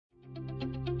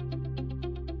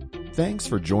Thanks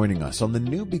for joining us on the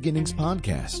New Beginnings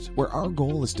podcast, where our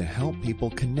goal is to help people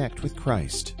connect with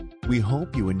Christ. We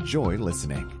hope you enjoy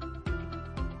listening.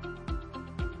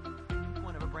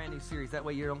 One of a brand new series. That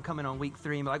way you don't come in on week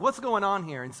 3 and be like, what's going on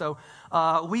here? And so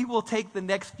we will take the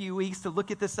next few weeks to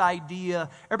look at this idea.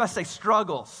 Everybody say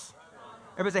struggles.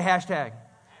 Everybody say hashtag.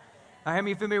 How many of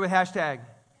you familiar with hashtag?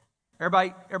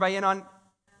 Everybody in on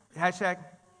hashtag?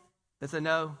 That's a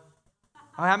no.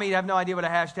 How many have no idea what a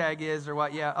hashtag is or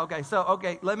what? Yeah, okay. So,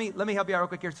 let me help you out real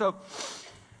quick here. So,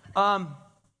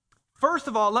 first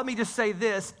of all, let me just say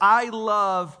this. I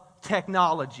love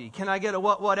technology. Can I get a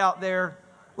what out there?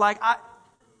 Y'all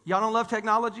don't love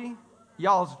technology?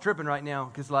 Y'all's tripping right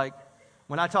now because,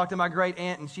 when I talked to my great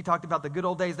aunt and she talked about the good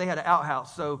old days, they had an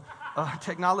outhouse. So,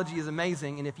 technology is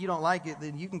amazing. And if you don't like it,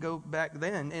 then you can go back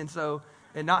then.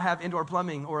 And not have indoor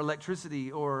plumbing or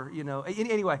electricity or,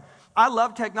 Anyway, I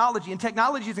love technology, and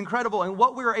technology is incredible, and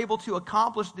what we're able to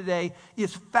accomplish today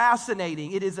is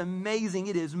fascinating. It is amazing.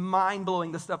 It is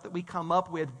mind-blowing, the stuff that we come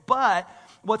up with. But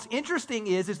what's interesting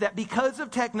is that because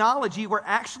of technology, we're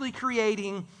actually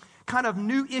creating kind of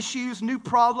new issues, new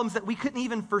problems that we couldn't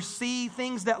even foresee,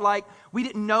 things that we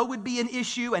didn't know would be an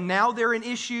issue, and now they're an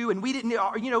issue, and we didn't,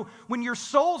 when your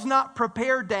soul's not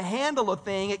prepared to handle a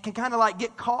thing, it can kind of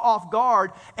get caught off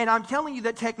guard, and I'm telling you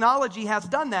that technology has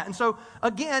done that. And so,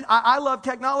 again, I love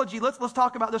technology. Let's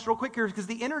talk about this real quick here, because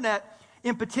the internet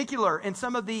in particular, and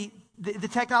some of the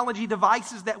technology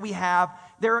devices that we have,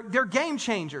 they're game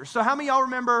changers. So how many of y'all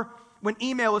remember when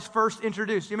email was first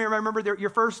introduced? You may remember your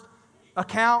first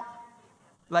account,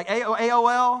 like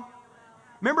AOL.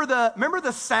 Remember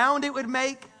the sound it would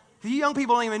make? You young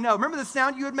people don't even know. Remember the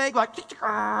sound you would make, and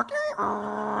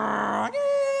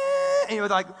it was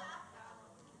like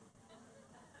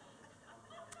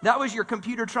that was your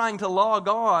computer trying to log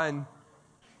on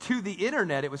to the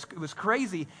internet. It was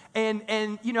crazy. And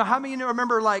how many of you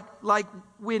remember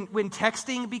when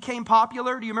texting became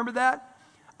popular? Do you remember that?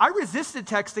 I resisted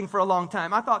texting for a long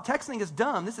time. I thought texting is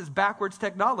dumb. This is backwards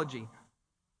technology.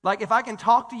 If I can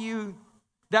talk to you,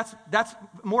 that's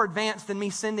more advanced than me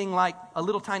sending a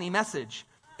little tiny message.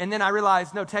 And then I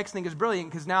realized, no, texting is brilliant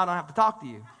because now I don't have to talk to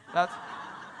you.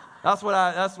 That's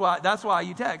why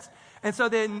you text. And so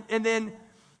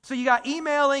you got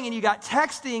emailing and you got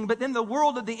texting, but then the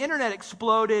world of the internet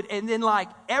exploded, and then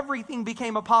everything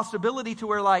became a possibility to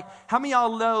where how many of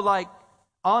y'all know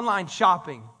online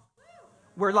shopping?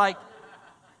 Where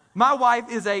my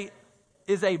wife is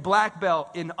a black belt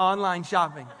in online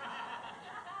shopping.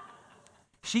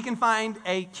 She can find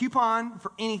a coupon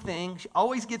for anything. She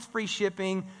always gets free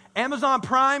shipping. Amazon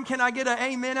Prime, can I get an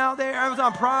amen out there?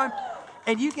 Amazon Prime.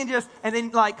 And you can she'll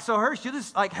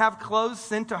just have clothes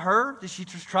sent to her. She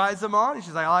just tries them on, and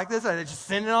she's like, I like this. And just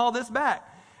sending all this back.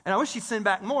 And I wish she'd send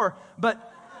back more. But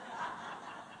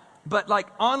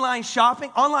online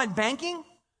shopping, online banking.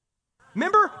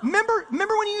 Remember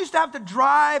when you used to have to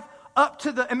drive up to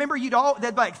and remember they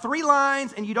had 3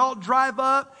 lines, and you'd all drive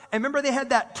up, and remember they had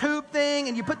that tube thing,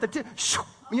 and you put the tube,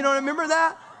 remember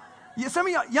that? Yeah, some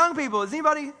of y'all, young people, is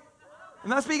anybody,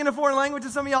 am I speaking a foreign language to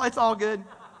some of y'all? It's all good.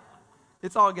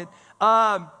 It's all good.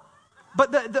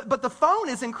 But the phone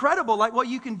is incredible. What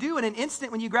you can do in an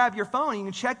instant when you grab your phone, you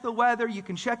can check the weather, you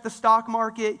can check the stock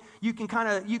market, you can kind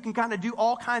of do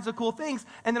all kinds of cool things.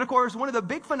 And then, of course, one of the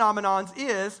big phenomenons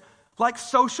is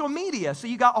social media. So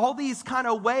you got all these kind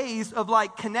of ways of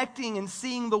connecting and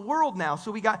seeing the world now. So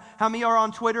we got, how many are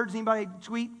on Twitter? Does anybody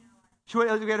tweet? We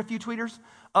got a few tweeters.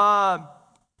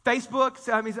 Facebook.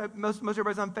 So most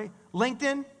everybody's on Facebook.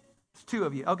 LinkedIn. It's 2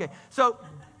 of you. Okay. So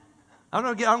I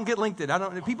don't get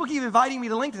LinkedIn. People keep inviting me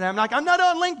to LinkedIn. I'm I'm not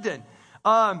on LinkedIn.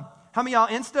 How many of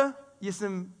y'all Insta?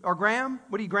 Or Gram?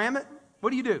 What do you gram it?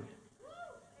 What do you do?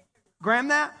 Gram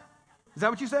that? Is that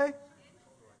what you say?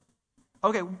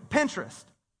 Okay, Pinterest.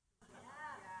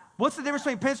 What's the difference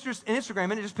between Pinterest and Instagram?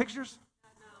 Isn't it just pictures?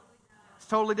 It's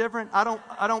totally different. I don't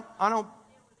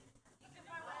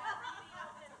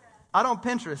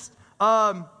Pinterest.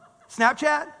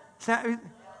 Snapchat?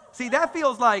 See, that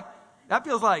feels like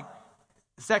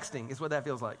sexting is what that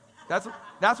feels like. That's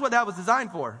what that was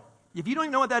designed for. If you don't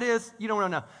even know what that is, you don't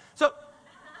want to know. So,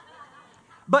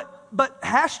 but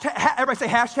hashtag, everybody say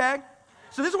hashtag.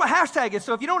 So this is what hashtag is.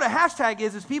 So if you know what a hashtag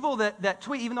is people that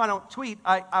tweet. Even though I don't tweet,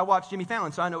 I watch Jimmy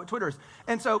Fallon, so I know what Twitter is.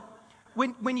 And so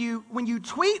when you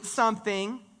tweet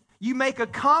something, you make a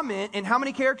comment, and how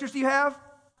many characters do you have?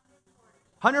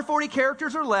 140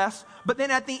 characters or less, but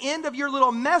then at the end of your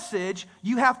little message,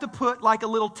 you have to put like a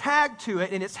little tag to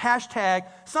it, and it's hashtag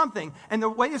something. And the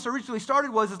way this originally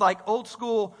started was like old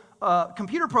school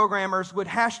computer programmers would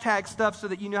hashtag stuff so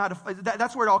that you know how to,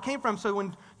 that's where it all came from. So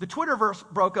when the Twitterverse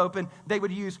broke open, they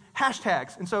would use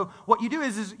hashtags. And so what you do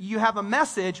is you have a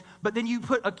message, but then you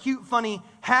put a cute, funny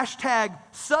hashtag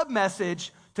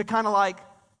sub-message to kind of like,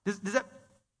 does that,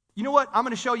 you know what? I'm going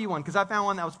to show you one because I found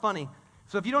one that was funny.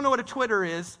 So if you don't know what a Twitter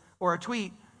is, or a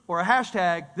tweet, or a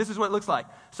hashtag, this is what it looks like.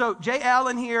 So Jay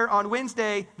Allen here on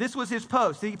Wednesday, this was his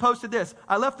post. He posted this.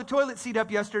 I left the toilet seat up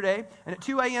yesterday, and at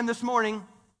 2 a.m. this morning,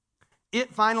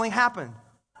 it finally happened.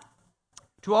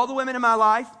 To all the women in my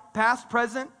life, past,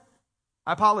 present,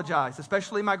 I apologize,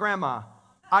 especially my grandma.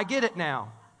 I get it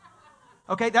now.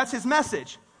 Okay, that's his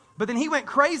message. But then he went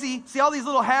crazy. See all these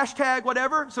little hashtag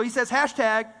whatever? So he says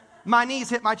hashtag, my knees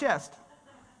hit my chest.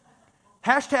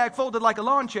 Hashtag folded like a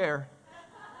lawn chair.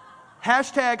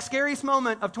 Hashtag scariest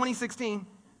moment of 2016.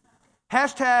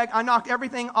 Hashtag I knocked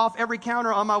everything off every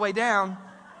counter on my way down.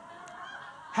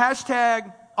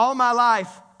 Hashtag all my life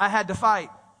I had to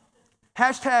fight.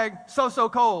 Hashtag so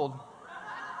cold.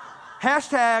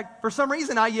 Hashtag for some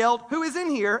reason I yelled, who is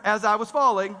in here, as I was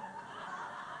falling.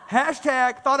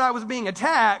 Hashtag thought I was being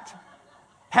attacked.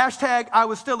 Hashtag I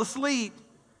was still asleep.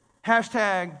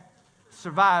 Hashtag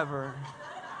survivor.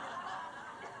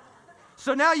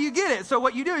 So now you get it. So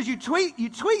what you do is you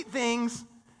tweet things,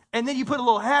 and then you put a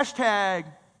little hashtag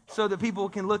so that people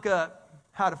can look up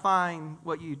how to find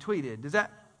what you tweeted.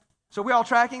 So we all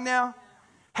tracking now?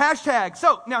 Hashtag.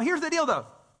 So now here's the deal though.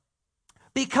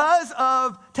 Because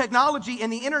of technology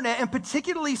and the internet, and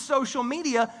particularly social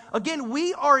media, again,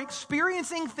 we are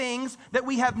experiencing things that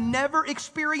we have never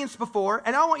experienced before.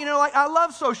 And I want you to know, like, I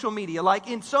love social media. Like,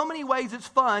 in so many ways, it's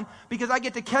fun because I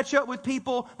get to catch up with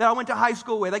people that I went to high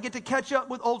school with. I get to catch up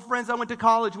with old friends I went to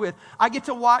college with. I get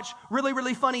to watch really,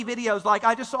 really funny videos. Like,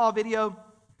 I just saw a video.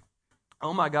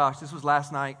 Oh my gosh, this was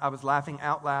last night. I was laughing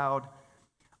out loud.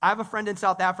 I have a friend in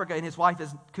South Africa, and his wife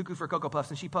is cuckoo for Cocoa Puffs,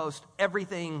 and she posts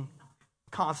everything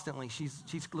constantly. She's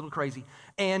a little crazy.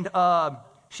 And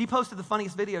she posted the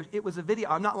funniest video. It was a video,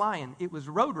 I'm not lying, it was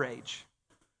road rage.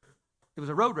 It was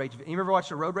a road rage video. You ever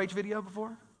watched a road rage video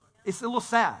before? It's a little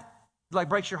sad. It like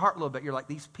breaks your heart a little bit. You're like,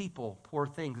 these people, poor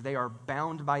things, they are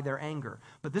bound by their anger.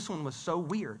 But this one was so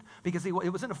weird because it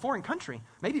was in a foreign country.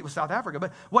 Maybe it was South Africa.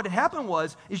 But what had happened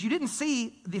is you didn't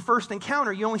see the first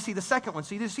encounter. You only see the second one.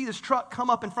 So you just see this truck come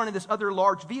up in front of this other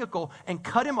large vehicle and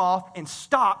cut him off and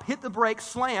stop, hit the brakes,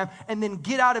 slam, and then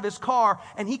get out of his car.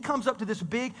 And he comes up to this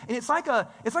big, and it's like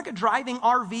a driving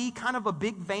RV, kind of a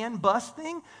big van bus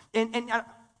thing. And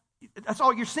that's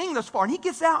all you're seeing thus far. And he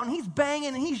gets out and he's banging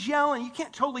and he's yelling. You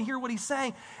can't totally hear what he's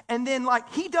saying. And then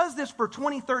like he does this for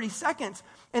 20, 30 seconds.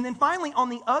 And then finally on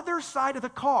the other side of the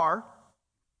car,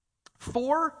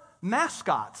 4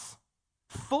 mascots,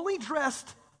 fully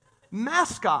dressed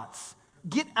mascots,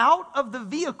 get out of the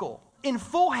vehicle in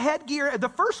full headgear. The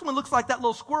first one looks like that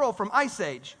little squirrel from Ice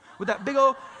Age with that big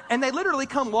old, and they literally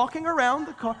come walking around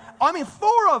the car. I mean,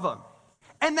 4 of them.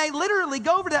 And they literally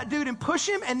go over to that dude and push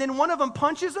him, and then one of them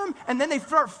punches him, and then they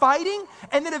start fighting,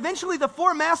 and then eventually the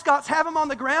 4 mascots have him on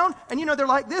the ground, and they're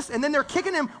like this, and then they're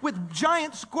kicking him with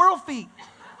giant squirrel feet.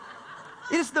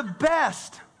 It's the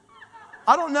best.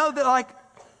 I don't know that,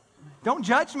 don't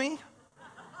judge me,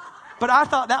 but I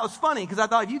thought that was funny, because I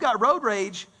thought if you got road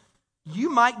rage, you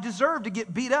might deserve to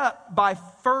get beat up by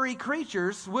furry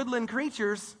creatures, woodland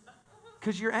creatures,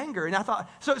 because you're angry. And I thought,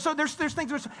 so there's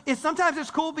things which, sometimes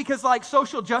it's cool because like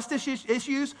social justice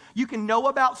issues, you can know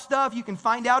about stuff, you can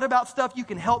find out about stuff, you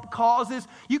can help causes,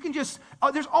 you can just,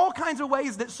 there's all kinds of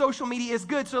ways that social media is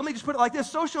good. So let me just put it like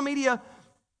this. Social media,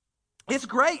 it's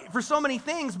great for so many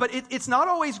things, but it's not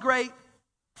always great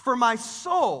for my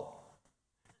soul.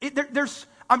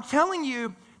 I'm telling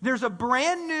you, there's a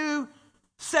brand new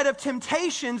set of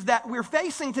temptations that we're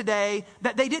facing today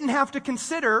that they didn't have to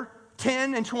consider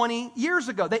 10 and 20 years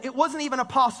ago. It wasn't even a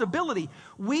possibility.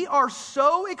 We are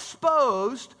so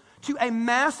exposed to a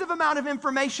massive amount of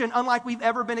information unlike we've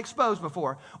ever been exposed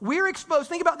before. We're exposed,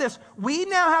 think about this, we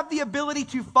now have the ability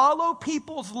to follow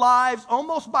people's lives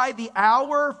almost by the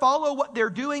hour, follow what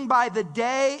they're doing by the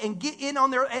day, and get in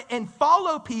on and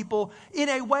follow people in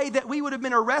a way that we would have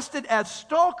been arrested as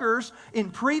stalkers in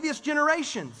previous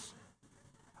generations.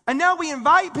 And now we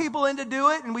invite people in to do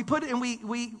it, and we put it, and we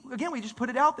just put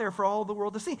it out there for all the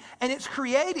world to see. And it's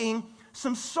creating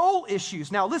some soul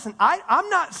issues. Now listen, I'm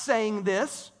not saying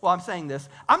this. Well, I'm saying this.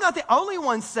 I'm not the only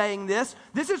one saying this.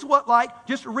 This is what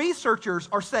just researchers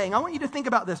are saying. I want you to think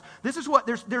about this. This is what,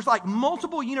 there's like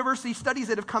multiple university studies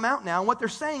that have come out now, and what they're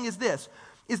saying is this,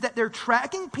 is that they're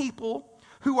tracking people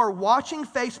who are watching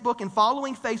Facebook and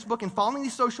following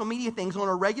these social media things on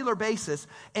a regular basis,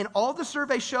 and all the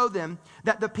surveys show them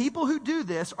that the people who do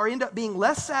this end up being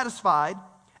less satisfied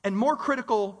and more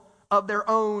critical of their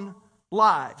own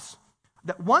lives.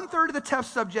 That 1/3 of the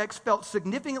test subjects felt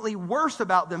significantly worse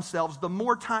about themselves the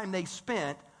more time they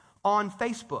spent on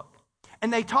Facebook.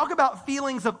 And they talk about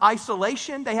feelings of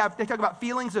isolation. They talk about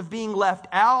feelings of being left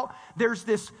out. There's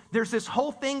this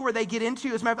whole thing where they get into,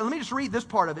 as a matter of fact, let me just read this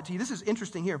part of it to you. This is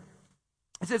interesting here.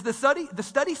 It says, the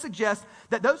study suggests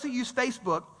that those who use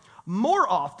Facebook more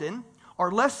often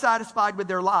are less satisfied with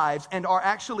their lives and are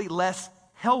actually less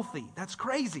healthy. That's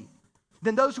crazy.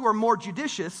 Than those who are more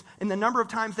judicious in the number of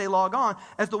times they log on.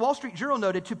 As the Wall Street Journal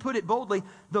noted, to put it boldly,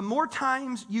 the more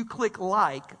times you click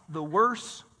like, the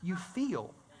worse you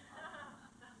feel.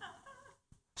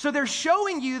 So they're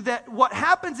showing you that what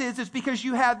happens is because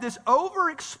you have this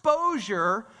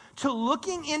overexposure to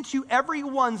looking into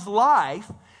everyone's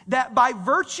life, that by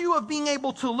virtue of being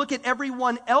able to look at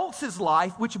everyone else's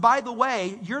life, which, by the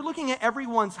way, you're looking at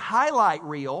everyone's highlight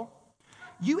reel,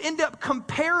 you end up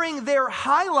comparing their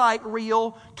highlight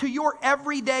reel to your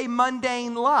everyday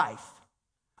mundane life.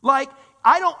 Like,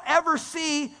 I don't ever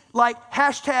see, like,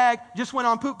 hashtag just went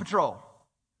on poop patrol.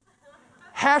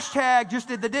 Hashtag just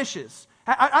did the dishes.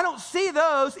 I don't see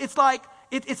those. It's like,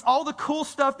 it's all the cool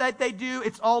stuff that they do.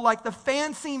 It's all like the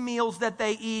fancy meals that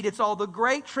they eat. It's all the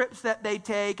great trips that they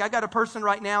take. I got a person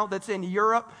right now that's in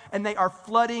Europe, and they are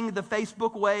flooding the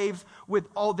Facebook waves with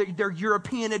all their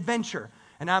European adventure.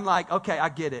 And I'm like, okay, I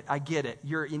get it.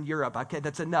 You're in Europe. Okay,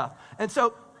 that's enough. And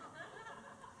so,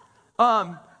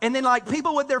 and then like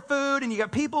people with their food, and you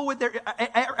got people with their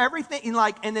everything,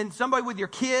 and then somebody with your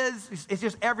kids. It's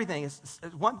just everything. It's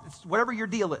whatever your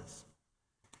deal is.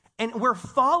 And we're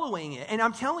following it. And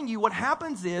I'm telling you, what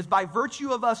happens is, by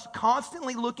virtue of us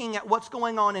constantly looking at what's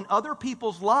going on in other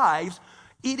people's lives,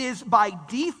 it is by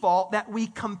default that we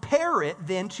compare it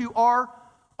then to our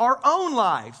own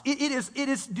lives. It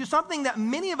is something that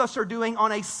many of us are doing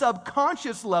on a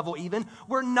subconscious level even.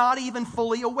 We're not even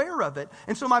fully aware of it.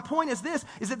 And so my point is this,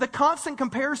 is that the constant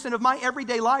comparison of my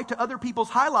everyday life to other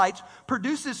people's highlights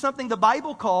produces something the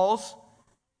Bible calls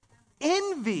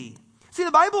envy. See, the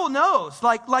Bible knows,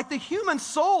 like the human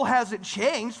soul hasn't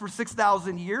changed for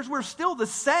 6,000 years. We're still the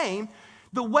same.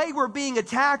 The way we're being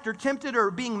attacked or tempted or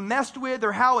being messed with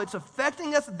or how it's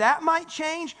affecting us, that might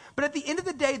change. But at the end of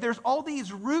the day, there's all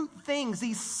these root things,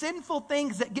 these sinful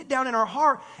things that get down in our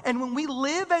heart. And when we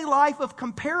live a life of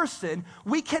comparison,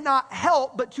 we cannot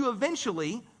help but to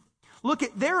eventually look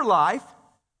at their life,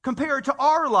 compare it to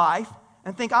our life,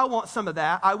 and think, I want some of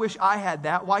that. I wish I had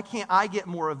that. Why can't I get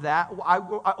more of that?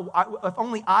 If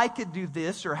only I could do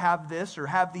this or have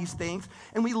these things.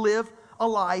 And we live a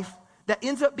life that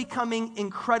ends up becoming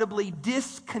incredibly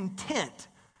discontent.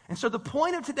 And so the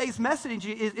point of today's message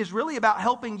is really about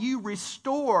helping you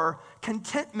restore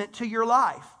contentment to your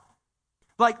life.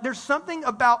 Like, there's something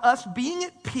about us being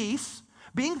at peace,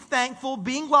 being thankful,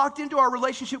 being locked into our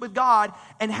relationship with God,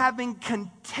 and having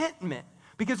contentment.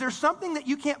 Because there's something that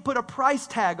you can't put a price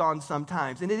tag on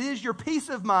sometimes. And it is your peace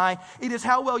of mind. It is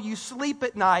how well you sleep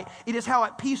at night. It is how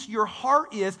at peace your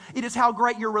heart is. It is how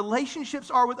great your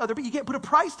relationships are with other people. You can't put a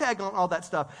price tag on all that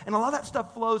stuff. And a lot of that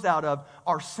stuff flows out of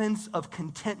our sense of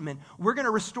contentment. We're going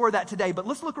to restore that today. But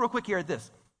let's look real quick here at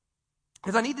this.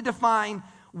 Because I need to define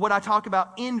what I talk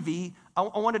about envy. I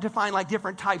want to define like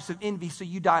different types of envy so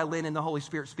you dial in and the Holy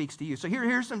Spirit speaks to you. So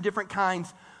here's some different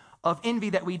kinds of envy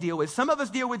that we deal with. Some of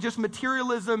us deal with just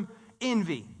materialism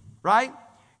envy, right?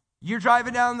 You're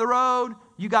driving down the road,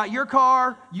 you got your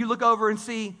car, you look over and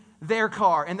see their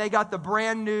car, and they got the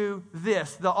brand new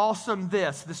this, the awesome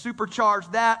this, the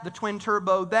supercharged that, the twin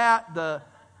turbo that, the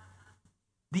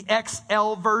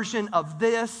XL version of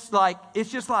this. Like,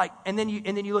 it's just like, and then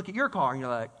you look at your car and you're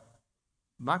like,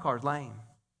 my car's lame.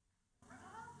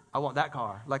 I want that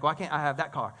car. Like, why can't I have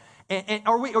that car?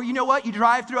 Or you know what? You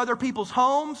drive through other people's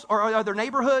homes or other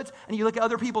neighborhoods, and you look at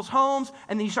other people's homes,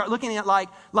 and then you start looking at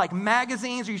like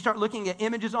magazines, or you start looking at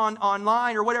images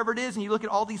online or whatever it is, and you look at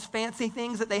all these fancy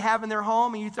things that they have in their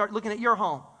home, and you start looking at your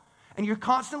home. And you're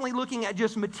constantly looking at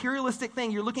just materialistic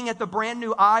things. You're looking at the brand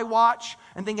new iWatch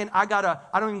and thinking, I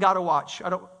don't even got a watch.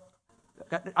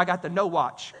 I got the no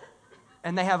watch.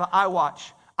 And they have an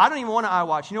iWatch. I don't even want an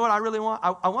iWatch. You know what I really want?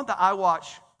 I want the iWatch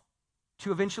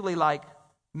to eventually like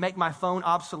make my phone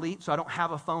obsolete so I don't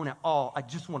have a phone at all. I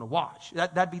just want to watch.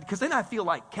 That'd be, because then I feel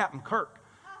like Captain Kirk.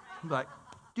 I'm like,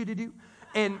 do.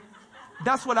 And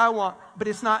that's what I want, but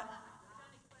it's not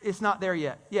there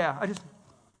yet. Yeah,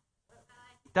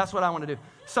 that's what I want to do.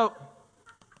 So,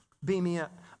 beam me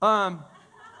up.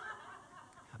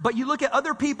 But you look at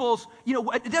other people's,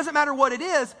 it doesn't matter what it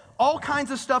is, all kinds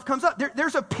of stuff comes up.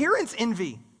 There's appearance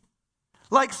envy.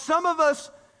 Like some of us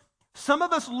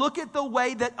look at the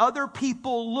way that other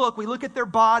people look. We look at their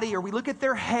body, or we look at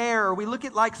their hair, or we look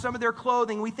at like some of their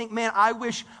clothing. We think, man, I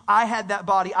wish I had that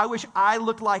body. I wish I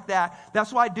looked like that.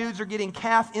 That's why dudes are getting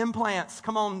calf implants.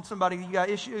 Come on, somebody, you got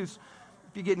issues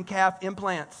if you're getting calf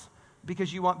implants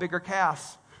because you want bigger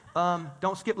calves.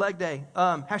 Don't skip leg day.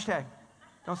 Hashtag.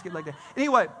 Don't skip leg day.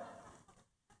 Anyway,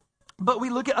 but we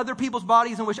look at other people's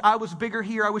bodies and wish I was bigger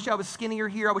here. I wish I was skinnier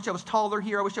here. I wish I was taller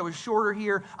here. I wish I was shorter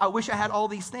here. I wish I had all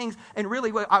these things. And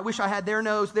really, I wish I had their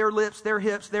nose, their lips, their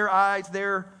hips, their eyes,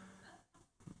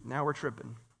 Now we're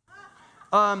tripping.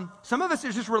 Some of us,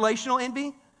 there's just relational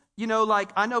envy. Like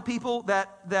I know people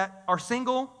that are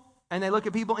single and they look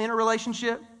at people in a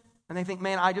relationship. And they think,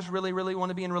 man, I just really, really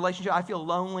want to be in a relationship. I feel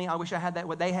lonely. I wish I had that,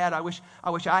 what they had. I wish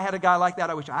I had a guy like that.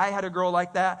 I wish I had a girl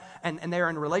like that. And they're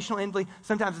in relational envy.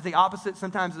 Sometimes it's the opposite.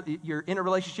 Sometimes you're in a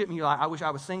relationship and you're like, I wish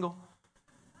I was single.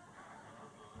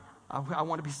 I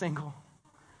want to be single.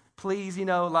 Please,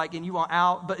 and you want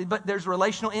out. But there's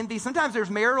relational envy. Sometimes there's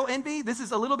marital envy. This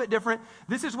is a little bit different.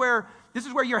 This is where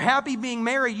you're happy being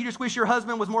married. You just wish your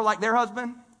husband was more like their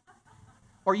husband.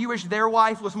 Or you wish their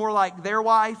wife was more like their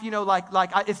wife.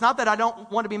 It's not that I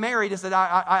don't want to be married. It's that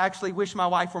I actually wish my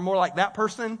wife were more like that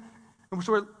person.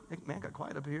 And man, got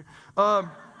quiet up here.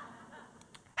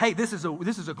 Hey, this is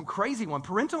a crazy one.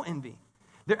 Parental envy.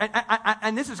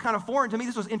 And this is kind of foreign to me.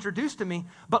 This was introduced to me.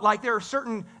 But there are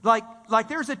certain,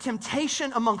 there's a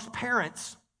temptation amongst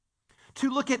parents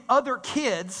to look at other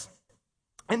kids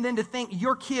and then to think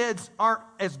your kids aren't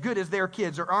as good as their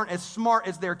kids, or aren't as smart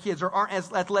as their kids, or aren't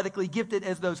as athletically gifted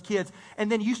as those kids.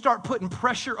 And then you start putting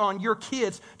pressure on your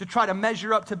kids to try to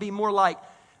measure up to be more like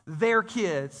their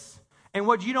kids. And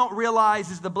what you don't realize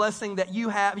is the blessing that you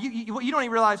have. What you don't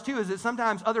even realize, too, is that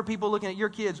sometimes other people looking at your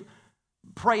kids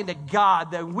praying to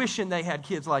God, that wishing they had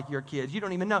kids like your kids. You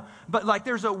don't even know. But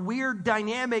there's a weird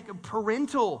dynamic of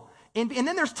parental envy. And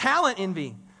then there's talent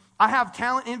envy. I have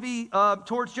talent envy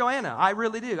towards Joanna. I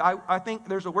really do. I think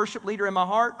there's a worship leader in my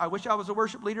heart. I wish I was a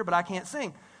worship leader, but I can't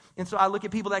sing. And so I look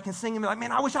at people that can sing and be like,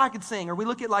 man, I wish I could sing. Or we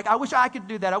look at I wish I could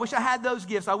do that. I wish I had those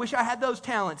gifts. I wish I had those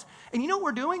talents. And you know what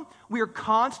we're doing? We are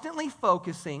constantly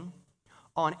focusing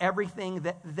on everything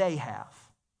that they have.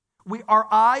 Our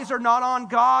eyes are not on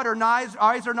God. Our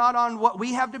eyes are not on what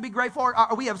we have to be grateful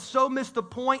for. We have so missed the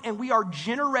point, and we are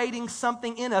generating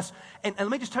something in us. And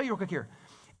let me just tell you real quick here.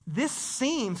 This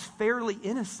seems fairly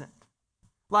innocent.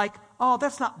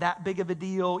 That's not that big of a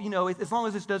deal. As long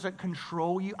as this doesn't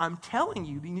control you. I'm telling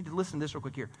you, you need to listen to this real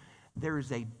quick here. There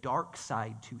is a dark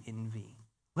side to envy.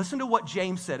 Listen to what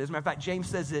James said. As a matter of fact, James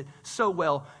says it so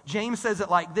well. James says it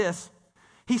like this.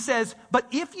 He says, but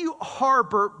if you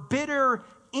harbor bitter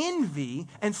envy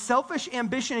and selfish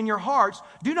ambition in your hearts,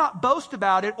 do not boast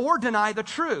about it or deny the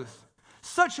truth.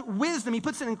 Such wisdom, he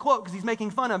puts it in quote because he's making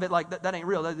fun of it like that ain't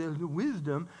real. That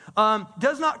wisdom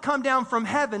does not come down from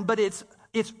heaven, but it's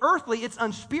earthly, it's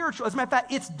unspiritual. As a matter of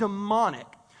fact, it's demonic.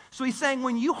 So he's saying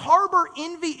when you harbor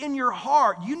envy in your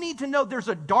heart, you need to know there's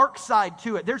a dark side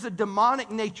to it. There's a demonic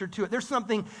nature to it. There's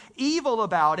something evil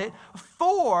about it.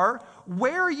 For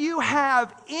where you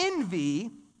have envy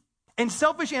and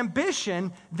selfish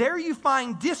ambition, there you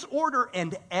find disorder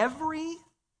and every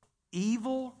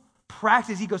evil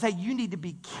practice. He goes, hey, you need to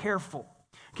be careful.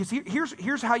 Because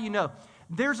here's how you know.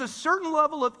 There's a certain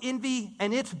level of envy,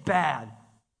 and it's bad.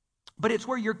 But it's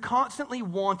where you're constantly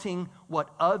wanting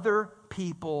what other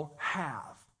people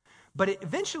have. But it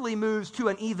eventually moves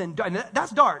to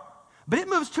that's dark. But it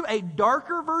moves to a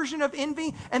darker version of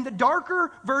envy. And the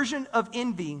darker version of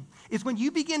envy is when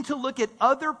you begin to look at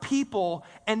other people,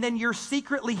 and then you're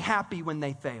secretly happy when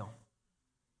they fail.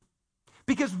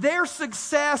 Because their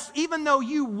success, even though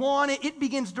you want it, it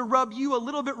begins to rub you a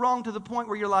little bit wrong to the point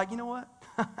where you're like, you know what?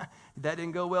 That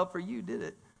didn't go well for you, did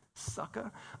it,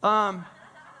 sucker?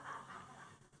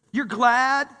 You're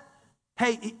glad.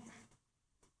 Hey,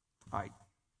 all right.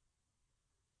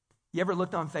 You ever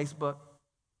looked on Facebook?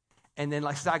 And then,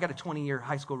 I got a 20-year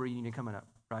high school reunion coming up,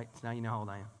 right? So now you know how old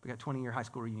I am. We got a 20-year high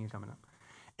school reunion coming up.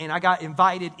 And I got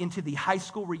invited into the high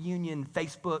school reunion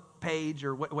Facebook page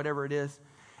or whatever it is.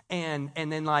 And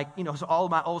then so all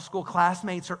of my old school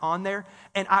classmates are on there.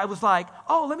 And I was like,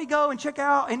 oh, let me go and check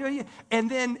out. And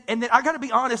then I got to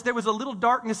be honest, there was a little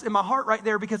darkness in my heart right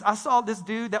there because I saw this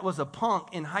dude that was a punk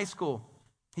in high school.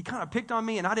 He kind of picked on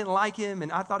me and I didn't like him and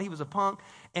I thought he was a punk.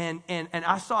 And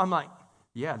I'm like,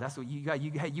 yeah, that's what you got.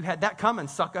 You had that coming,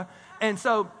 sucker. And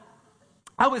so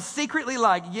I was secretly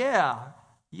like, yeah,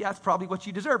 Yeah, it's probably what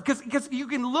you deserve. Because you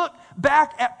can look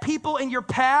back at people in your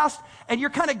past and you're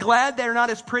kind of glad they're not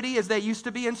as pretty as they used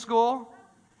to be in school.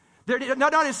 They're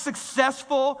not as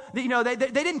successful. They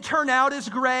didn't turn out as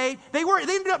great. They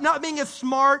ended up not being as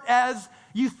smart as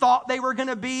you thought they were going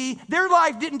to be. Their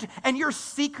life didn't, and you're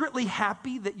secretly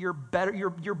happy that you're better.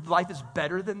 Your life is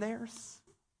better than theirs.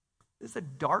 There's a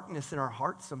darkness in our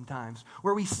hearts sometimes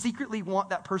where we secretly want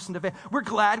that person to fail. We're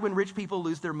glad when rich people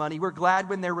lose their money. We're glad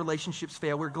when their relationships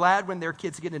fail. We're glad when their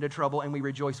kids get into trouble, and we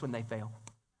rejoice when they fail.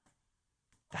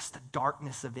 That's the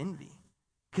darkness of envy.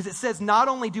 Because it says, not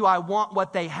only do I want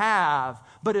what they have,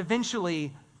 but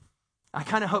eventually I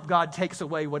kind of hope God takes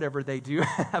away whatever they do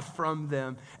have from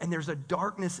them. And there's a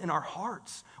darkness in our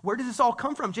hearts. Where does this all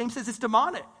come from? James says it's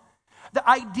demonic. The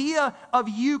idea of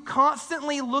you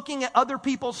constantly looking at other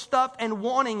people's stuff and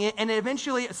wanting it, and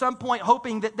eventually at some point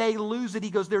hoping that they lose it. He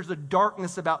goes, there's a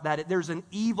darkness about that. There's an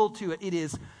evil to it. It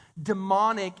is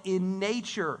demonic in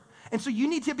nature. And so you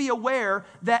need to be aware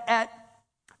that at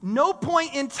no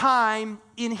point in time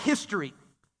in history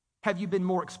have you been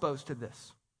more exposed to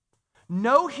this.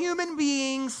 No human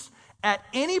beings at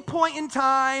any point in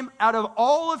time out of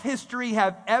all of history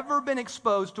have ever been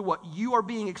exposed to what you are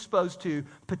being exposed to,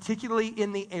 particularly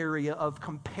in the area of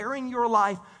comparing your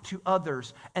life to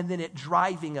others and then it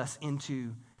driving us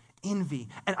into envy.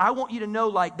 And I want you to know,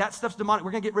 like, that stuff's demonic. We're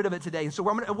going to get rid of it today. And so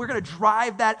we're going to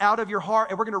drive that out of your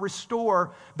heart, and we're going to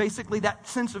restore basically that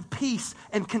sense of peace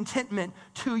and contentment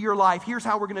to your life. Here's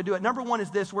how we're going to do it. Number one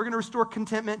is this. We're going to restore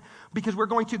contentment because we're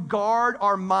going to guard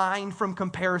our mind from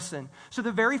comparison. So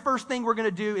the very first thing we're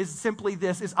going to do is simply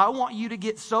this, is I want you to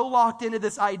get so locked into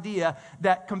this idea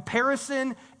that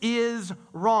comparison is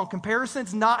wrong.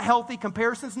 Comparison's not healthy.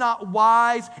 Comparison's not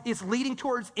wise. It's leading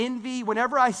towards envy.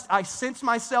 Whenever I sense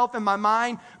myself in my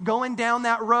mind going down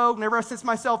that road, whenever I sense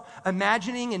myself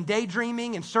imagining and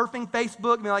daydreaming and surfing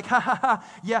Facebook and be like, ha ha ha,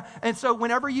 yeah. And so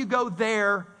whenever you go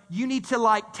there, you need to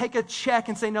like take a check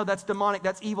and say, no, that's demonic,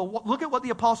 that's evil. Look at what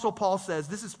the Apostle Paul says.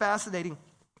 This is fascinating.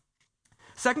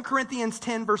 2 Corinthians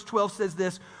 10 verse 12 says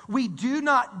this, we do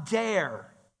not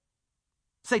dare.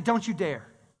 Say, don't you dare.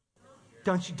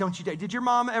 Don't you dare. Did your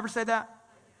mama ever say that?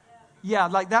 Yeah,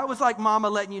 like that was like mama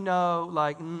letting you know,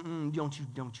 like, don't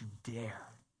you dare.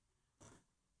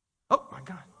 Oh my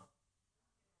God.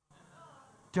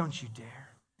 Don't you dare.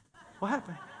 What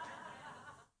happened?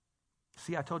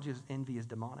 See, I told you envy is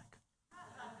demonic.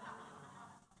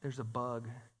 There's a bug.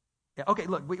 Yeah, okay,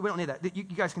 look, we don't need that. You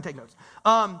guys can take notes.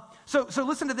 So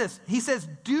listen to this. He says,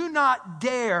 do not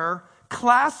dare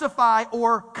classify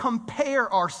or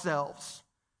compare ourselves.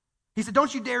 He said,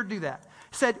 don't you dare do that.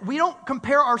 He said, we don't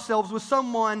compare ourselves with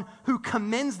someone who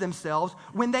commends themselves.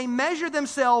 When they measure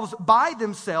themselves by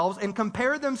themselves and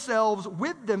compare themselves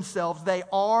with themselves, they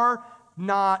are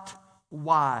not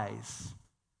wise.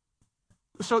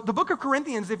 So the book of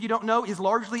Corinthians, if you don't know, is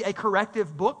largely a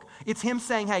corrective book. It's him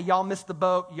saying, hey, y'all missed the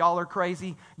boat. Y'all are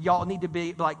crazy. Y'all need to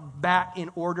be like back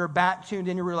in order, back tuned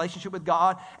in your relationship with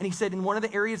God. And he said, in one of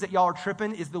the areas that y'all are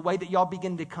tripping is the way that y'all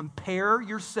begin to compare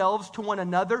yourselves to one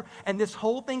another. And this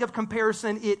whole thing of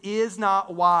comparison, it is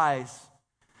not wise.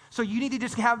 So you need to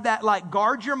just have that, like,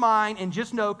 guard your mind and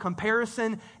just know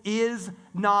comparison is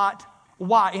not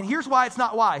why? And here's why it's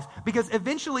not wise. Because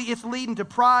eventually it's leading to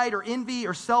pride or envy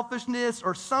or selfishness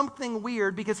or something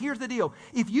weird. Because here's the deal.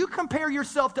 If you compare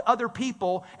yourself to other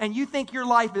people and you think your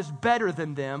life is better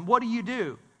than them, what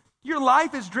do? Your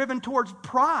life is driven towards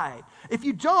pride. If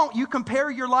you don't, you compare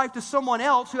your life to someone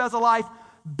else who has a life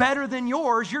better than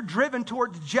yours, you're driven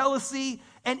towards jealousy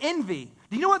and envy.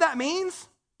 Do you know what that means?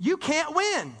 You can't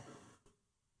win.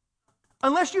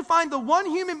 Unless you find the one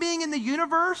human being in the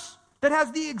universe that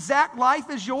has the exact life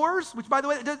as yours, which, by the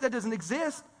way, that doesn't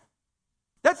exist.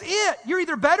 That's it. You're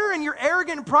either better and you're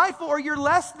arrogant and prideful, or you're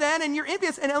less than and you're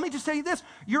envious. And let me just tell you this,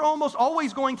 you're almost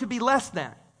always going to be less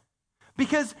than.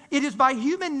 Because it is by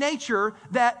human nature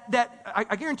that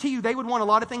I guarantee you they would want a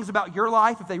lot of things about your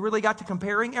life if they really got to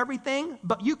comparing everything.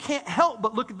 But you can't help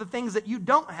but look at the things that you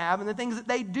don't have and the things that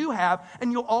they do have.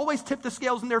 And you'll always tip the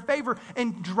scales in their favor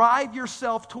and drive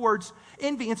yourself towards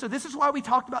envy. And so this is why we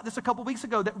talked about this a couple weeks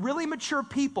ago, that really mature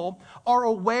people are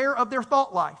aware of their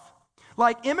thought life.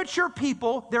 Like immature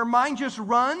people, their mind just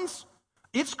runs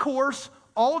its course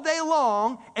all day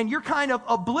long, and you're kind of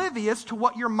oblivious to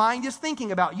what your mind is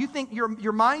thinking about. You think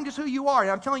your mind is who you are,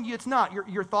 and I'm telling you it's not.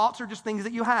 Your thoughts are just things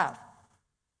that you have.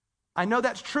 I know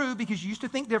that's true because you used to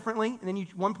think differently, and then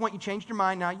at one point you changed your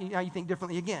mind, now you think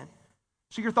differently again.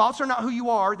 So your thoughts are not who you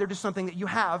are, they're just something that you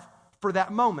have for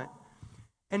that moment.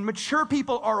 And mature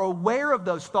people are aware of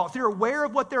those thoughts. They're aware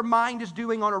of what their mind is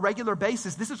doing on a regular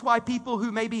basis. This is why people who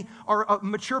maybe are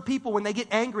mature people, when they get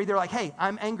angry, they're like, hey,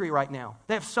 I'm angry right now.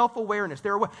 They have self-awareness.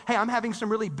 They're aware, hey, I'm having some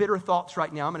really bitter thoughts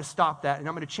right now. I'm going to stop that, and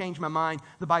I'm going to change my mind.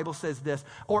 The Bible says this.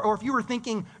 Or if you were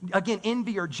thinking, again,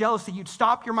 envy or jealousy, you'd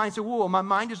stop your mind and say, whoa, my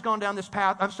mind has gone down this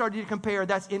path. I'm starting to compare.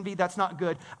 That's envy. That's not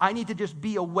good. I need to just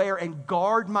be aware and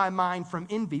guard my mind from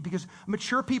envy, because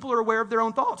mature people are aware of their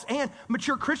own thoughts. And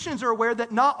mature Christians are aware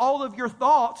that not all of your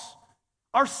thoughts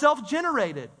are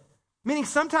self-generated. Meaning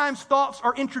sometimes thoughts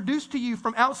are introduced to you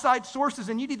from outside sources,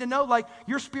 and you need to know, like,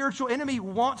 your spiritual enemy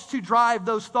wants to drive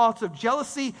those thoughts of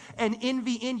jealousy and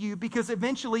envy in you, because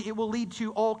eventually it will lead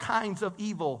to all kinds of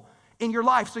evil in your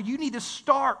life. So you need to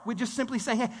start with just simply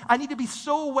saying, hey, I need to be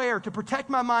so aware to protect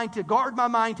my mind, to guard my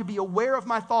mind, to be aware of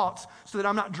my thoughts so that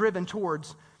I'm not driven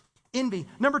towards envy.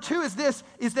 Number two is this,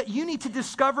 is that you need to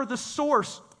discover the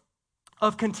source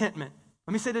of contentment.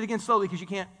 Let me say that again slowly, because you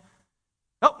can't.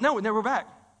 Oh, no, we're back.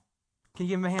 Can you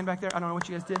give him a hand back there? I don't know what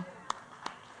you guys did.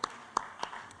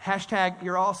 Hashtag,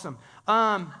 you're awesome.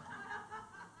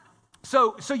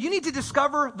 So you need to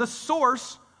discover the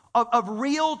source of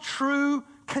real, true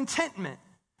contentment.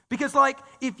 Because, like,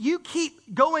 if you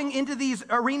keep going into these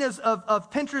arenas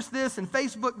of Pinterest this and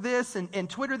Facebook this and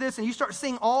Twitter this, and you start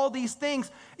seeing all these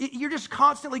things, you're just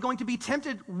constantly going to be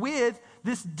tempted with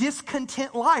this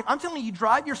discontent life. I'm telling you,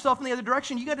 drive yourself in the other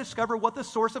direction. You got to discover what the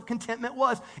source of contentment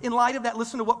was. In light of that,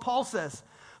 listen to what Paul says.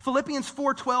 Philippians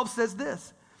 4:12 says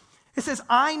this. It says,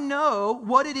 I know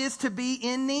what it is to be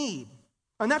in need.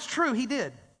 And that's true, he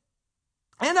did.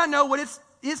 And I know what it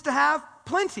is to have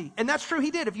plenty. And that's true, he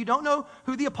did. If you don't know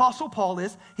who the Apostle Paul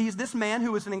is, he's this man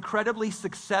who was an incredibly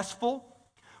successful,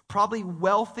 probably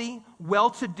wealthy,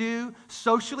 well-to-do,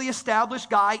 socially established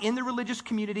guy in the religious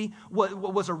community,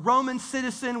 was a Roman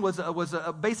citizen, was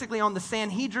basically on the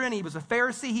Sanhedrin. He was a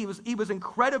Pharisee.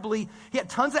 He had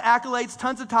tons of accolades,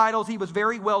 tons of titles. He was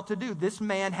very well-to-do. This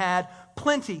man had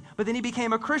plenty. But then he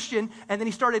became a Christian, and then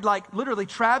he started, like, literally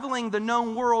traveling the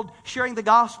known world, sharing the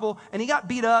gospel, and he got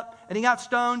beat up, and he got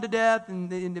stoned to death,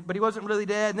 but he wasn't really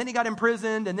dead, and then he got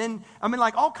imprisoned, and then,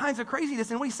 like, all kinds of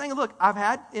craziness. And what he's saying, look, I've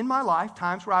had in my life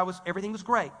times where everything was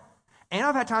great, and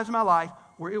I've had times in my life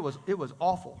where it was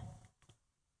awful.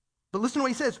 But listen to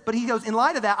what he says. But he goes, in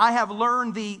light of that, I have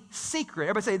learned the secret.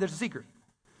 Everybody say, there's a secret.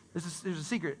 There's a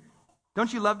secret.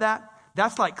 Don't you love that?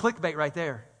 That's like clickbait right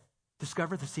there.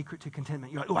 Discover the secret to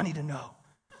contentment. You're like, oh, I need to know.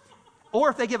 Or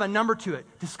if they give a number to it,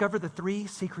 discover the 3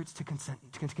 secrets to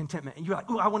contentment. And you're like,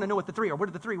 oh, I want to know what the 3 are. What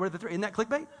are the 3? What are the 3? Isn't that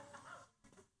clickbait?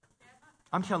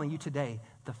 I'm telling you today,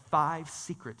 the 5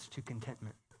 secrets to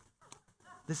contentment.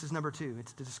 This is number 2.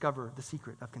 It's to discover the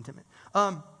secret of contentment.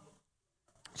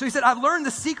 So he said, I've learned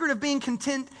the secret of being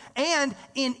content, and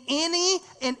in any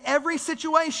and every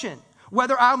situation,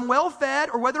 whether I'm well-fed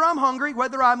or whether I'm hungry,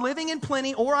 whether I'm living in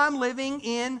plenty or I'm living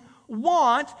in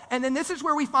want. And then this is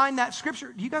where we find that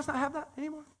scripture. Do you guys not have that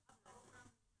anymore?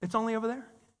 It's only over there?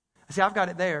 See, I've got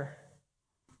it there.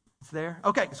 It's there.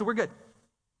 Okay, so we're good.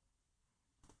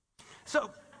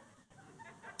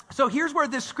 So here's where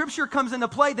this scripture comes into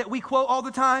play that we quote all the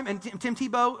time, and Tim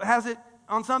Tebow has it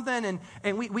on something,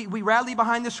 and we rally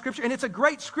behind this scripture, and it's a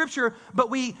great scripture, but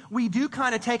we do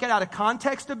kind of take it out of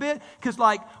context a bit, because,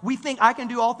 like, we think I can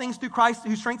do all things through Christ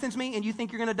who strengthens me, and you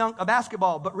think you're going to dunk a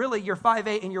basketball, but really you're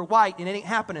 5'8" and you're white, and it ain't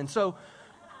happening. So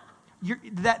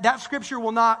that scripture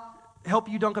will not help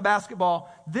you dunk a basketball.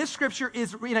 This scripture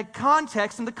is in a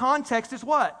context, and the context is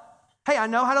what? Hey, I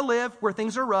know how to live where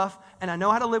things are rough, and I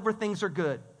know how to live where things are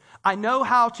good. I know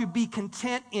how to be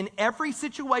content in every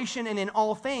situation and in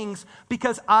all things,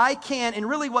 because I can, and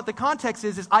really what the context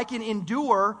is I can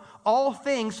endure all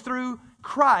things through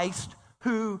Christ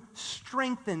who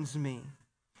strengthens me.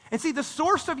 And see, the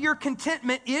source of your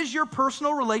contentment is your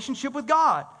personal relationship with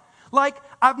God. Like,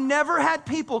 I've never had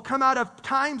people come out of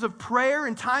times of prayer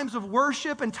and times of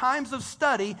worship and times of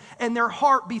study and their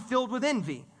heart be filled with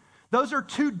envy. Those are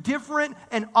 2 different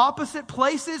and opposite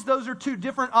places. Those are 2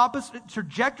 different opposite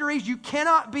trajectories. You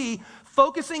cannot be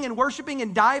focusing and worshiping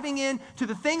and diving in to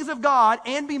the things of God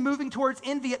and be moving towards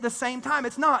envy at the same time.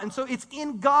 It's not. And so it's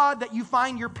in God that you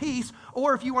find your peace.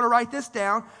 Or if you want to write this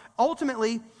down,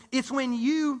 ultimately, it's when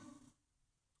you,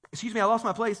 I lost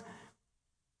my place.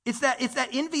 It's that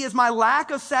envy is my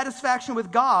lack of satisfaction with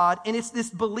God, and it's this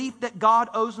belief that God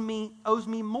owes me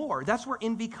more. That's where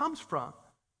envy comes from.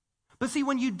 But see,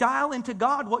 when you dial into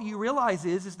God, what you realize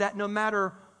is that no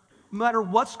matter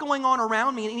what's going on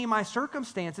around me in any of my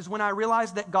circumstances, when I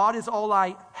realize that God is all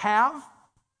I have,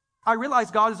 I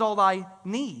realize God is all I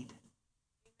need.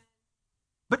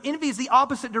 But envy is the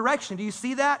opposite direction. Do you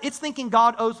see that? It's thinking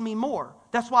God owes me more.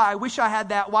 That's why I wish I had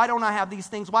that. Why don't I have these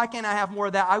things? Why can't I have more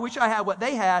of that? I wish I had what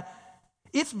they had.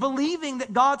 It's believing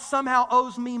that God somehow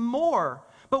owes me more.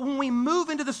 But when we move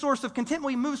into the source of contentment,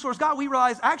 we move towards God, we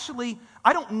realize, actually,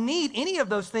 I don't need any of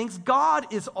those things.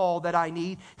 God is all that I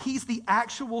need. He's the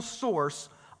actual source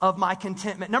of my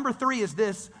contentment. Number 3 is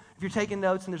this. If you're taking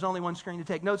notes, and there's only one screen to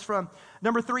take notes from,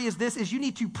 number 3 is this, is you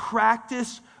need to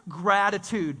practice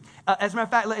gratitude. As a matter of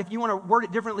fact, if you want to word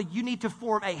it differently, you need to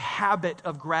form a habit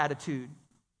of gratitude.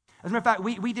 As a matter of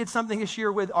fact, we did something this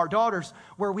year with our daughters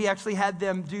where we actually had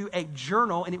them do a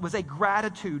journal, and it was a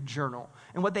gratitude journal.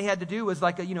 And what they had to do was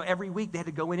every week they had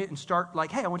to go in it and start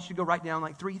like, hey, I want you to go write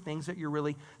down 3 things that you're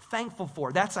really thankful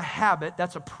for. That's a habit.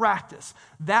 That's a practice.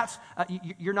 That's,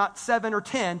 you're not 7 or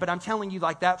 10, but I'm telling you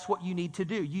that's what you need to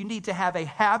do. You need to have a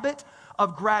habit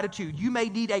of gratitude. You may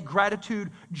need a gratitude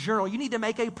journal. You need to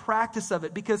make a practice of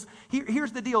it because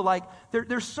here's the deal.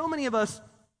 There's so many of us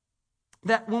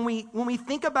that when we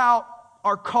think about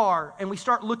our car and we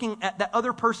start looking at that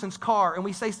other person's car and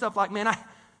we say stuff like, man,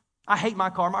 I hate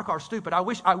my car. My car's stupid. I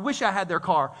wish I had their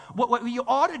car. What you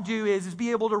ought to do is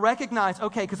be able to recognize,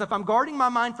 okay, because if I'm guarding my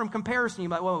mind from comparison, you're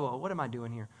like, whoa, what am I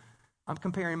doing here? I'm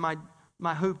comparing my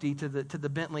hoopty to the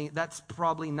Bentley. That's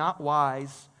probably not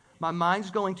wise. My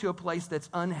mind's going to a place that's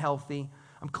unhealthy.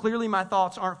 Clearly my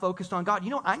thoughts aren't focused on God.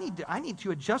 I need to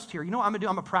adjust here. You know what I'm going to do?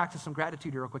 I'm going to practice some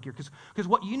gratitude real quick here. Because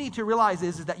what you need to realize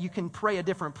is that you can pray a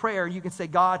different prayer. You can say,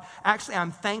 God, actually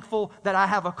I'm thankful that I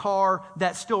have a car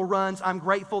that still runs. I'm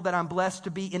grateful that I'm blessed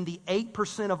to be in the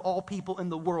 8% of all people in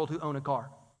the world who own a car.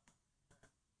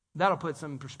 That'll put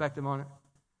some perspective on it.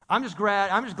 I'm just glad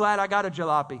I got a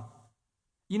jalopy.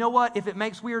 You know what? If it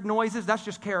makes weird noises, that's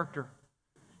just character.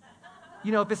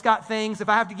 If it's got things, if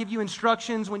I have to give you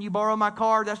instructions when you borrow my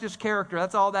car, that's just character.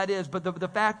 That's all that is. But the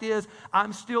fact is,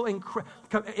 I'm still,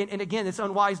 and again, it's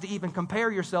unwise to even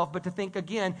compare yourself, but to think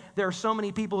again, there are so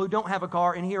many people who don't have a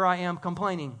car, and here I am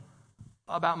complaining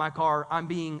about my car. I'm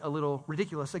being a little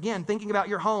ridiculous. Again, thinking about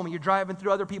your home, and you're driving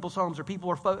through other people's homes, or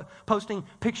people are posting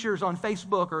pictures on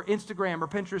Facebook or Instagram or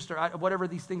Pinterest or whatever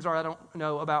these things are I don't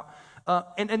know about.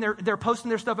 And they're posting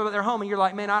their stuff about their home, and you're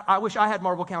like, man, I wish I had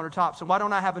marble countertops, and why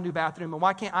don't I have a new bathroom, and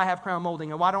why can't I have crown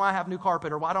molding, and why don't I have new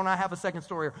carpet, or why don't I have a second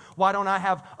story, or why don't I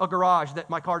have a garage that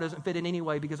my car doesn't fit in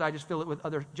anyway because I just fill it with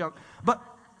other junk. But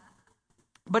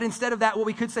instead of that, what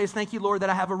we could say is, thank you, Lord, that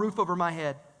I have a roof over my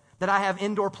head, that I have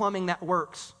indoor plumbing that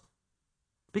works.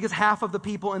 Because half of the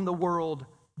people in the world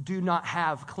do not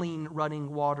have clean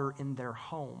running water in their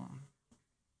home.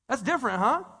 That's different,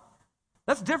 huh?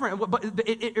 That's different, but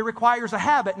it requires a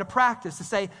habit and a practice to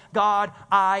say, God,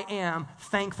 I am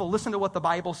thankful. Listen to what the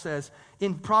Bible says.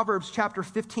 In Proverbs chapter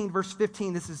 15, verse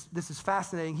 15, this is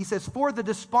fascinating. He says, for the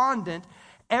despondent,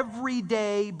 every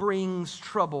day brings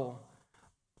trouble.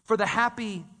 For the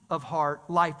happy of heart,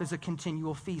 life is a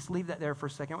continual feast. Leave that there for a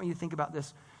second. I want you to think about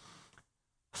this.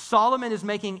 Solomon is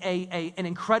making an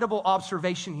incredible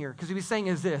observation here, because what he's saying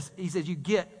is this. He says, you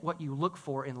get what you look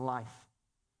for in life.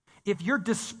 If you're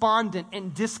despondent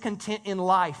and discontent in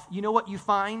life, you know what you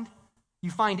find? You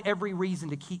find every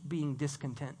reason to keep being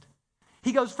discontent.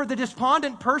 He goes, for the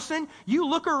despondent person, you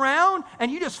look around and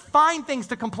you just find things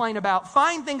to complain about,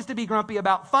 find things to be grumpy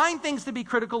about, find things to be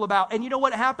critical about. And you know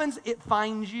what happens? It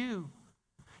finds you.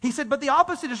 He said, but the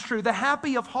opposite is true. The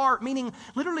happy of heart, meaning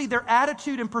literally their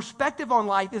attitude and perspective on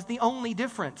life is the only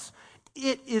difference.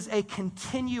 It is a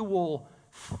continual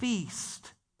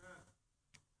feast.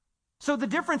 So the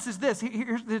difference is this.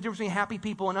 Here's the difference between happy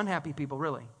people and unhappy people,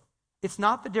 really. It's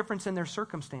not the difference in their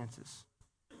circumstances.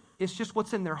 It's just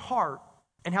what's in their heart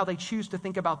and how they choose to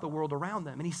think about the world around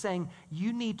them. And he's saying,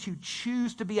 you need to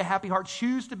choose to be a happy heart,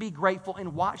 choose to be grateful,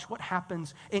 and watch what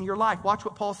happens in your life. Watch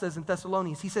what Paul says in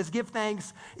Thessalonians. He says, give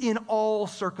thanks in all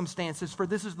circumstances, for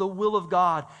this is the will of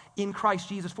God in Christ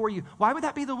Jesus for you. Why would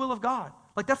that be the will of God?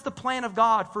 That's the plan of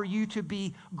God for you to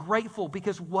be grateful,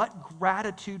 because what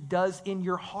gratitude does in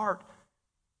your heart,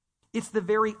 it's the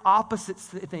very opposite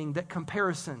thing that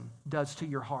comparison does to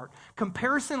your heart.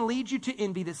 Comparison leads you to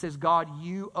envy that says, God,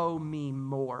 you owe me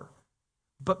more.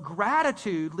 But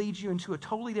gratitude leads you into a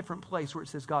totally different place where it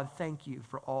says, God, thank you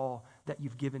for all that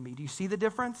you've given me. Do you see the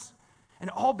difference? And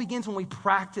it all begins when we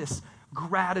practice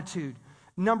gratitude.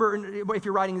 If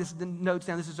you're writing the notes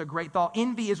down, this is a great thought.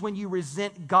 Envy is when you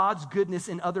resent God's goodness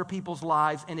in other people's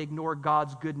lives and ignore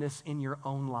God's goodness in your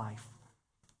own life.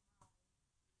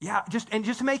 Yeah,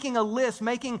 just making a list,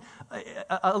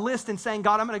 and saying,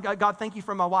 God, thank you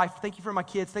for my wife, thank you for my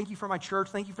kids, thank you for my church,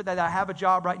 thank you for that I have a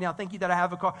job right now, thank you that I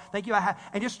have a car, thank you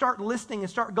and just start listing and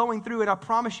start going through it. I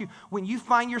promise you, when you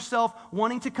find yourself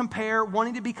wanting to compare,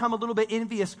 wanting to become a little bit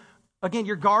envious, again,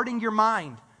 you're guarding your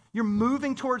mind. You're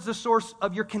moving towards the source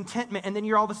of your contentment, and then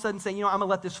you're all of a sudden saying, I'm going to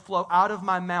let this flow out of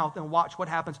my mouth and watch what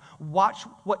happens. Watch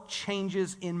what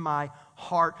changes in my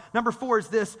heart. Number 4 is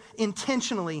this: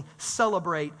 intentionally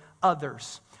celebrate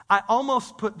others. I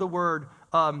almost put the word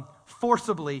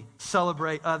forcibly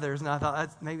celebrate others, and I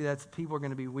thought maybe people are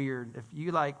going to be weird. If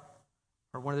you are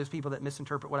one of those people that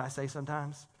misinterpret what I say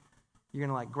sometimes, you're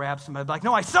going to grab somebody like,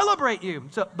 no, I celebrate you.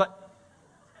 But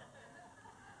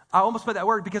I almost put that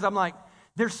word because I'm like,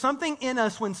 there's something in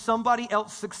us when somebody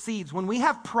else succeeds. When we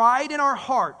have pride in our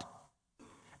heart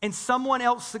and someone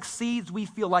else succeeds, we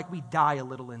feel like we die a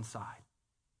little inside.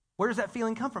 Where does that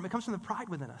feeling come from? It comes from the pride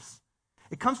within us.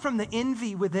 It comes from the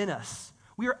envy within us.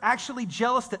 We are actually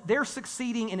jealous that they're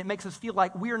succeeding, and it makes us feel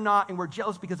like we're not, and we're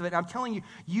jealous because of it. And I'm telling you,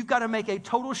 you've got to make a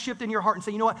total shift in your heart and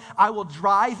say, you know what? I will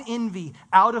drive envy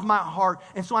out of my heart,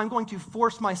 and so I'm going to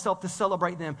force myself to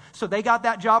celebrate them. So they got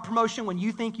that job promotion when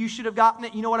you think you should have gotten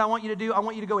it. You know what I want you to do? I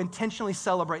want you to go intentionally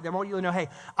celebrate them. I want you to know, hey,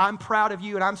 I'm proud of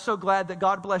you, and I'm so glad that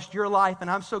God blessed your life, and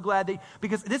I'm so glad that,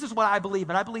 because this is what I believe,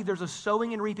 and I believe there's a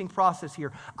sowing and reaping process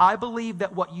here. I believe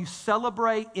that what you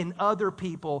celebrate in other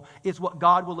people is what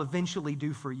God will eventually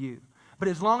do for you. But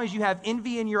as long as you have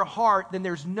envy in your heart, then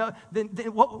there's no, then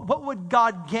what would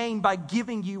God gain by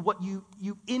giving you what you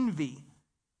envy?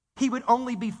 He would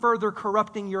only be further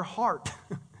corrupting your heart.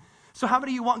 So how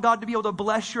many of you want God to be able to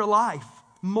bless your life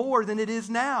more than it is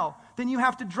now? Then you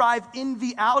have to drive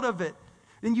envy out of it.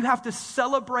 Then you have to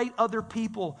celebrate other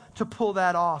people to pull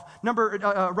that off.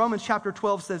 Romans chapter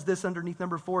 12 says this underneath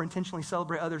number 4, intentionally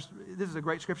celebrate others. This is a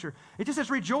great scripture. It just says,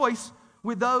 rejoice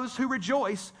with those who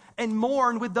rejoice and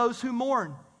mourn with those who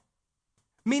mourn.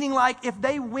 Meaning, if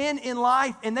they win in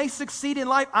life and they succeed in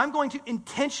life, I'm going to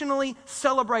intentionally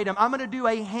celebrate them. I'm going to do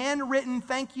a handwritten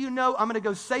thank you note. I'm going to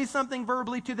go say something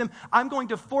verbally to them. I'm going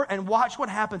to and watch what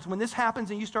happens. When this happens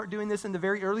and you start doing this in the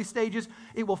very early stages,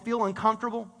 it will feel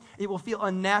uncomfortable. It will feel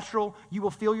unnatural. You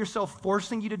will feel yourself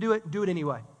forcing you to do it. Do it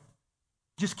anyway.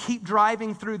 Just keep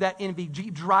driving through that envy,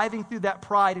 keep driving through that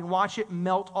pride, and watch it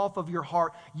melt off of your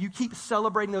heart. You keep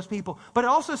celebrating those people. But it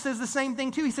also says the same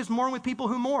thing too. He says, mourn with people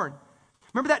who mourn.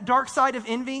 Remember that dark side of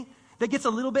envy that gets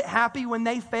a little bit happy when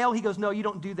they fail? He goes, no, you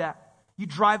don't do that. You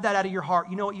drive that out of your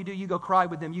heart. You know what you do? You go cry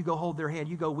with them. You go hold their hand.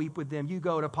 You go weep with them. You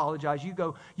go and apologize. You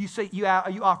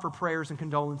offer prayers and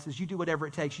condolences. You do whatever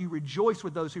it takes. You rejoice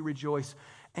with those who rejoice,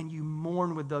 and you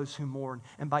mourn with those who mourn.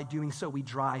 And by doing so, we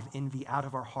drive envy out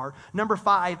of our heart. Number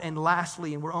 5, and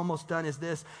lastly, and we're almost done,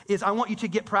 is I want you to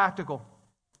get practical.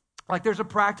 There's a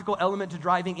practical element to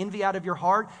driving envy out of your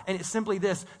heart, and it's simply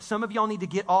this. Some of y'all need to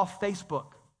get off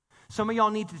Facebook. Some of y'all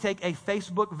need to take a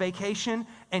Facebook vacation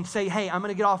and say, hey, I'm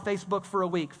going to get off Facebook for a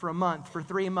week, for a month, for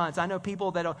 3 months. I know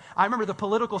people I remember the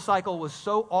political cycle was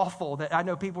so awful that I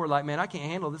know people were like, man, I can't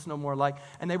handle this no more.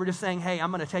 And they were just saying, hey,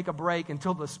 I'm going to take a break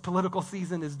until this political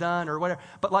season is done or whatever.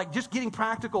 But just getting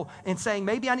practical and saying,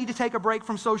 maybe I need to take a break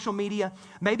from social media.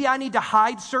 Maybe I need to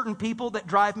hide certain people that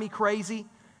drive me crazy,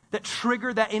 that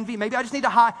trigger that envy. Maybe I just need to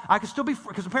hide. I can still be,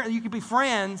 because apparently you can be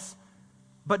friends,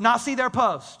 but not see their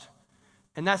post.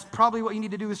 And that's probably what you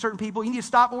need to do with certain people. You need to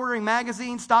stop ordering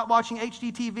magazines, stop watching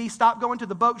HGTV, stop going to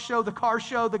the boat show, the car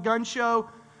show, the gun show.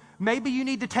 Maybe you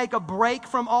need to take a break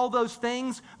from all those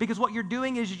things, because what you're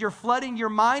doing is you're flooding your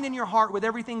mind and your heart with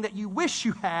everything that you wish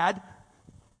you had,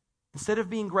 instead of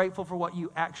being grateful for what you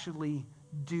actually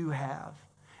do have.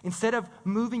 Instead of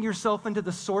moving yourself into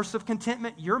the source of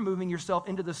contentment, you're moving yourself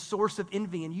into the source of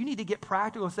envy. And you need to get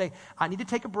practical and say, I need to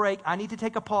take a break. I need to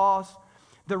take a pause.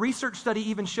 The research study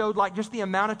even showed just the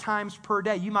amount of times per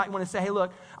day. You might want to say, hey,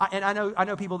 look, I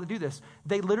know people that do this.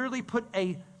 They literally put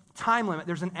a time limit.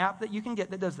 There's an app that you can get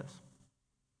that does this.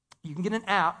 You can get an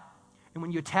app, and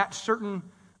when you attach certain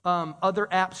other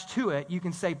apps to it, you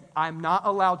can say, I'm not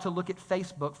allowed to look at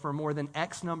Facebook for more than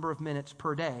X number of minutes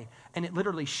per day. And it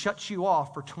literally shuts you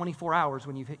off for 24 hours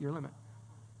when you've hit your limit.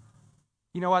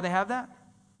 You know why they have that?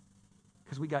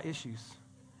 Because we got issues.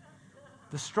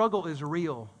 The struggle is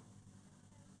real.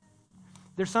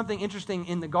 There's something interesting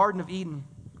in the Garden of Eden.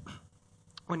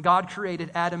 When God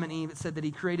created Adam and Eve, it said that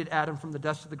he created Adam from the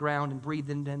dust of the ground and breathed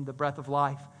in them the breath of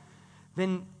life.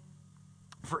 Then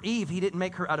for Eve, he didn't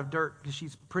make her out of dirt, because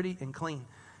she's pretty and clean.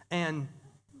 And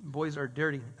boys are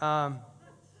dirty. And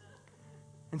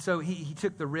so he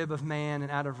took the rib of man,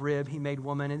 and out of rib he made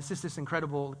woman. And it's just this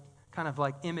incredible kind of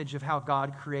image of how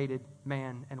God created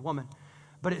man and woman.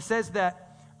 But it says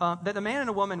that the man and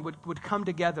a woman would come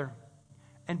together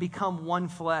and become one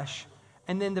flesh.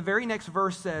 And then the very next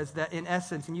verse says that, in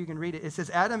essence, and you can read it, it says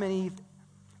Adam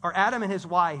and his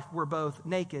wife were both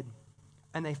naked,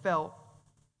 and they felt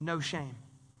no shame.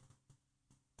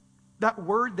 That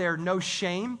word there, no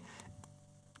shame,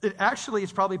 It actually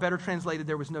is probably better translated,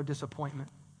 there was no disappointment.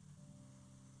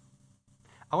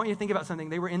 I want you to think about something.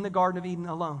 They were in the Garden of Eden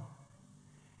alone.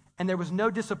 And there was no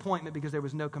disappointment because there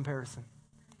was no comparison.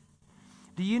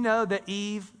 Do you know that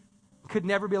Eve could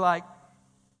never be like,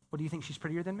 well, do you think she's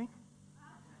prettier than me?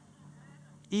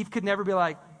 Eve could never be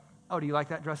like, oh, do you like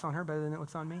that dress on her better than it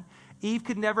looks on me? Eve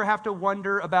could never have to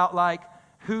wonder about like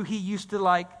who he used to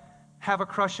like have a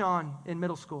crush on in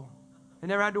middle school. They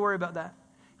never had to worry about that.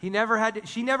 She never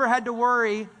had to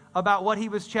worry about what he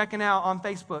was checking out on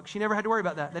Facebook. She never had to worry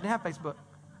about that. They didn't have Facebook.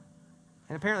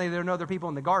 And apparently there were no other people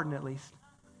in the garden at least.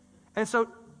 And so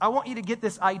I want you to get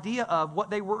this idea of what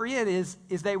they were in is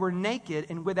they were naked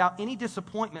and without any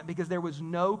disappointment because there was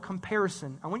no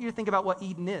comparison. I want you to think about what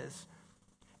Eden is.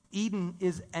 Eden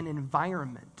is an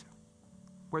environment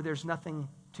where there's nothing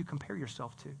to compare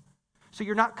yourself to. So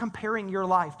you're not comparing your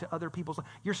life to other people's life.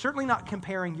 You're certainly not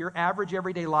comparing your average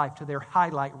everyday life to their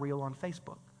highlight reel on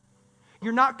Facebook.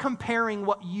 You're not comparing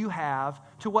what you have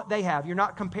to what they have. You're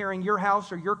not comparing your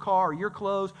house or your car or your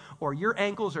clothes or your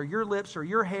ankles or your lips or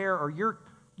your hair or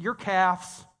your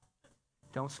calves.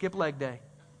 Don't skip leg day.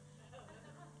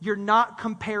 You're not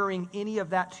comparing any of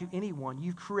that to anyone.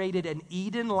 You've created an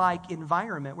Eden-like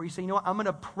environment where you say, you know what, I'm going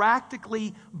to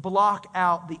practically block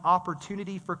out the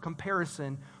opportunity for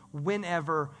comparison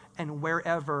whenever and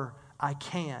wherever I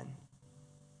can.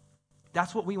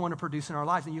 That's what we want to produce in our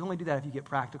lives, and you only do that if you get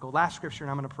practical. Last scripture,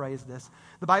 and I'm going to pray, is this.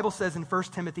 The Bible says in 1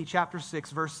 Timothy chapter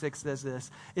 6, verse 6 says this.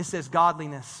 It says,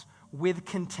 godliness with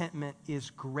contentment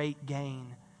is great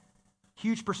gain.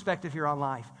 Huge perspective here on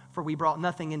life, for we brought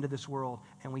nothing into this world,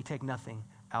 and we take nothing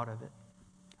out of it.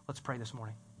 Let's pray this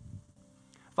morning.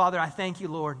 Father, I thank you,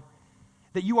 Lord,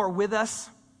 that you are with us,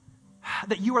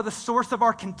 that you are the source of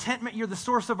our contentment, you're the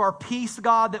source of our peace,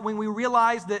 God, that when we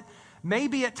realize that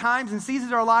maybe at times and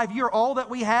seasons of our life, you're all that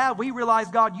we have, we realize,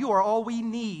 God, you are all we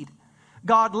need.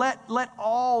 God, let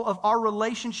all of our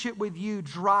relationship with you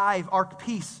drive our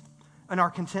peace and our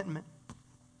contentment.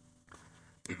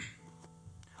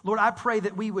 Lord, I pray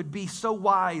that we would be so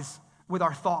wise with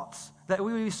our thoughts, that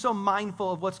we would be so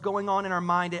mindful of what's going on in our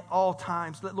mind at all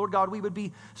times, that, Lord God, we would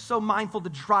be so mindful to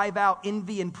drive out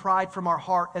envy and pride from our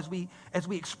heart as we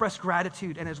express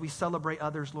gratitude and as we celebrate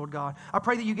others, Lord God. I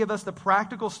pray that you give us the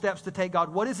practical steps to take,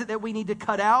 God. What is it that we need to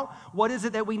cut out? What is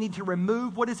it that we need to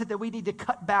remove? What is it that we need to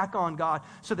cut back on, God,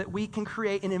 so that we can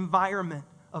create an environment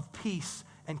of peace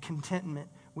and contentment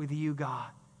with you,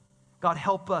 God. God,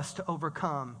 help us to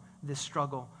overcome this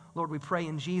struggle. Lord, we pray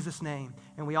in Jesus' name.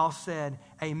 And we all said,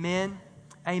 amen,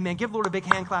 amen. Give the Lord a big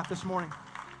hand clap this morning.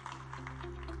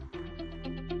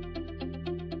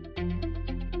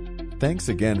 Thanks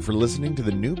again for listening to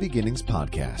the New Beginnings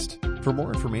podcast. For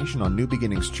more information on New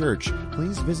Beginnings Church,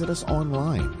 please visit us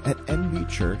online at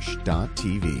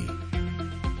nbchurch.tv.